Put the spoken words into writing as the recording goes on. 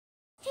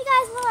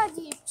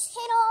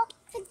channel.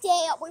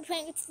 Today we're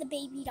playing with the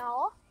baby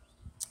doll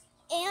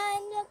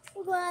and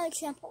we're going on a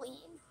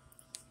trampoline.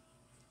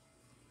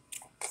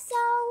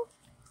 So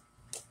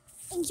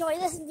enjoy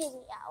this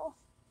video.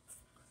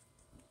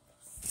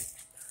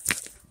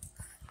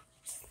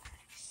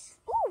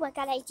 Ooh, I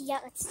got an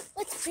idea.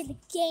 Let's play the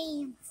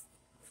game.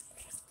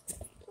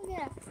 We're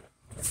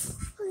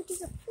gonna do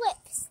the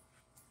flips.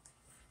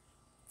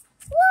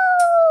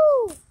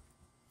 Woo!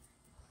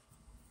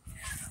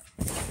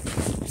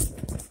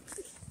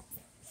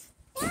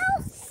 Now,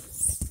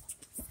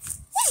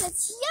 then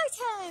it's your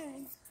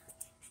turn.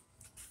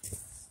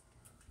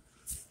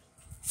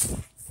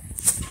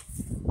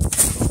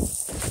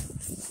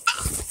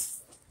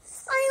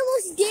 I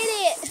almost did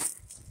it,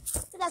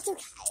 but that's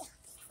okay.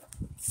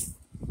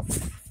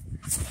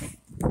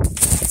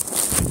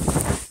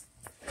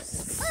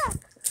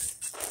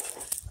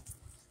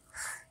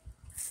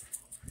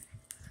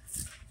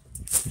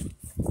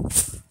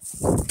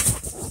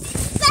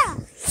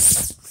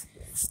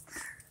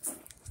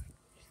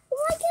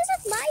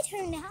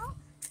 Now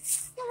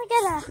I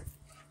gotta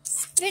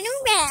spin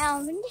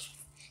around,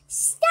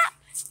 stop,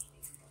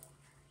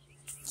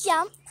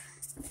 jump,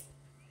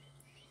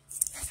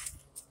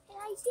 and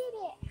I did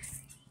it.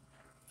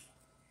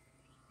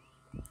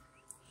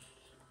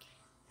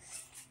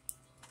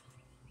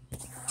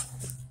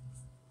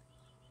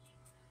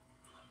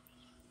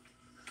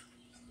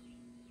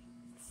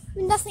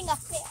 Nothing up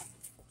there.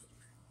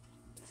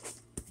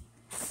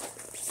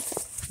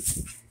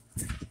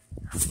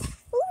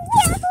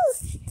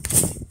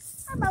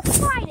 I'm a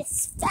fly to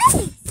space.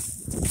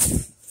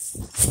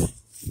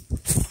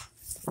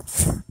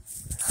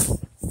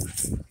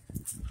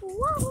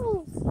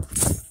 Whoa.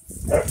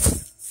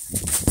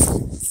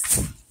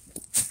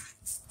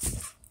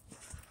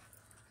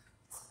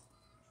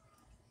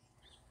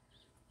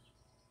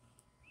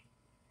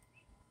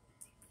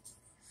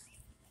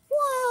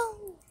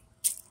 Whoa.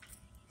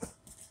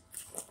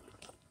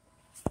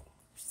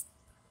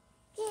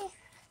 Okay,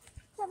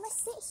 so I'm gonna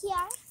sit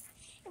here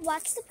and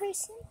watch the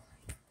person.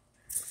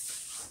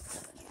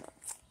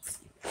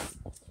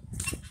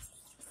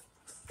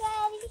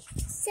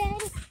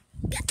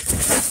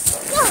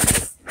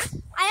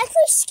 I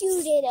actually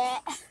scooted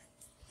it.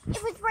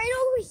 It was right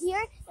over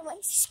here and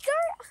went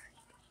skirt.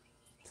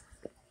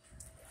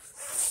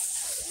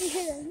 You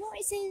hear the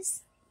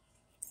noises.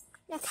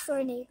 Next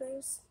door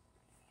neighbors.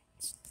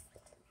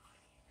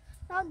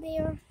 Not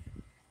there.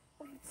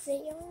 Over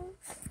there.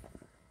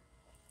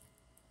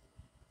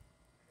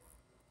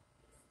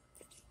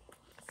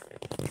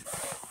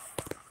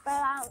 But I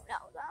don't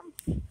know them.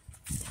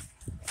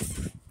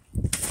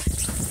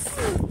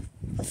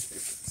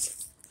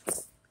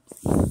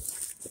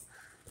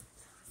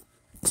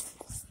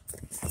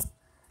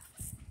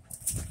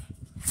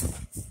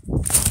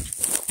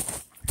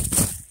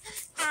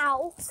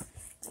 Ow.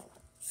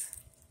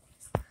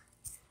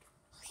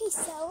 Okay,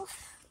 so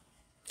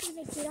I'm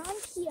gonna get on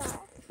here.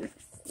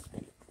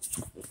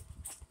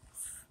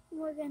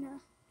 We're gonna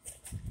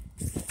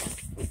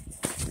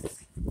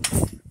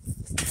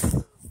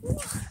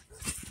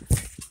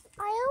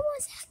I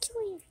almost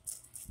actually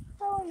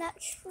fell in that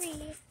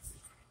tree.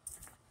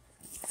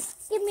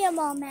 Give me a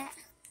moment.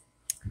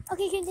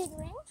 Okay,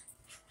 continuing.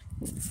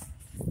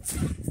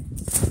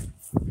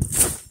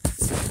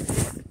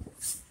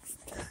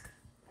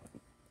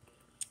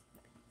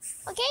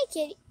 Okay,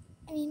 kitty.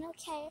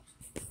 Okay.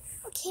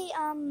 Okay,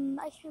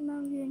 I can't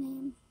remember your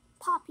name.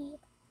 Poppy.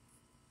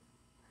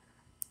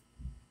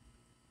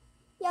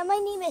 Yeah, my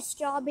name is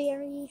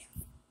Strawberry.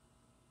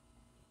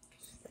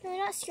 No,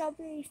 not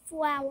Strawberry,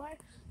 Flower.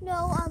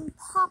 No,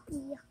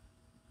 Poppy.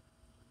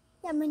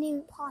 Yeah, my name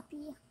is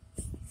Poppy.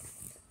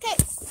 Okay,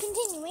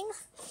 continuing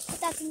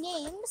without the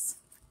names.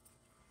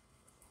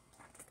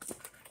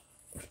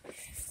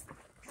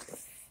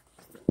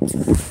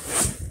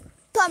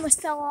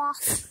 Almost fell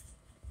off.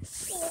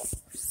 Oh.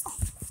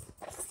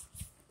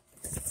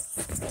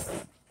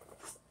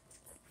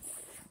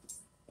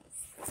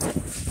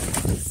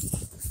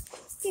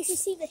 You should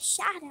see the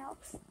shadow.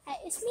 That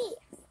is me.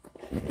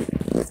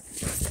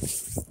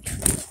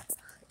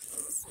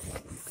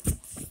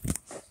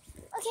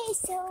 Okay,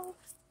 so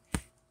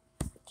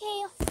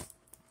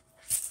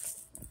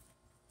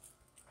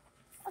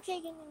okay,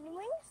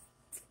 continuing.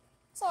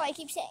 Sorry, I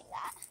keep saying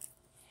that.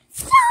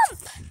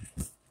 Jump!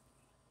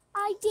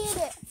 I did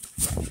it.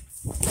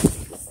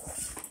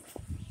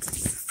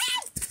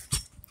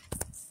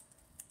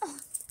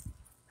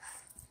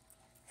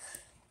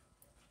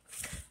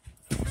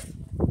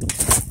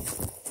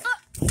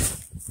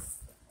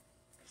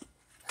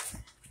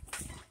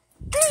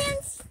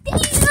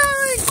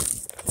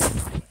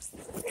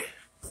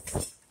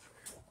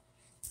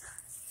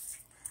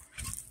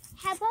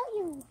 How about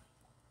you?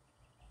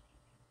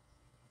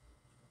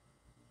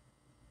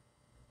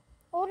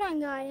 Hold on,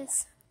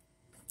 guys.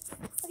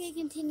 Okay,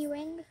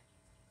 continuing.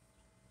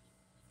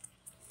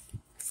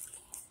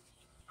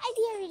 I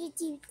dare you to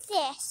do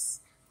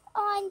this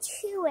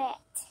onto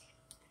it.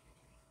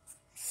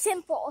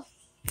 Simple.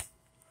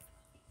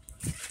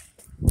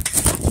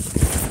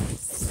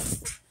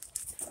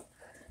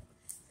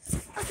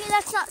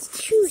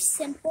 too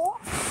simple,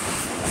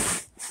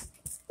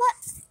 but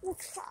we'll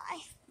try.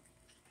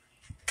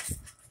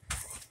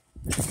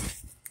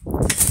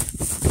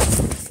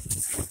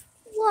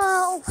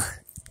 Whoa!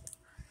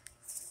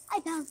 I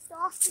bounced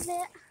off of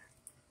it.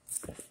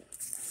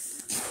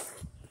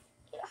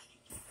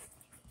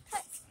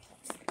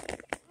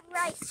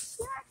 Right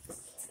here.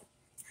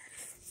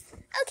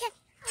 Okay,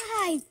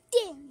 I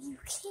dare you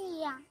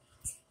can't.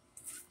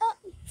 Oh.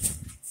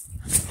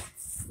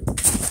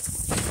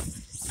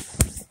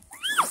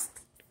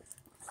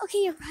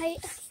 Okay, you're right.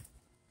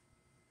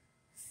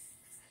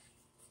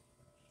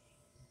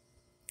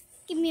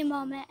 Give me a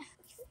moment.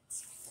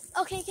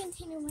 Okay,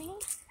 continuing.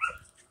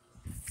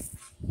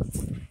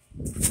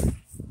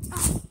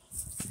 Oh,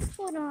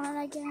 hold on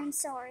again,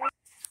 sorry.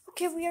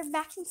 Okay, we are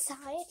back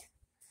inside.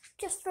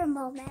 Just for a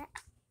moment.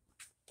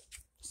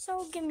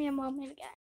 So give me a moment again.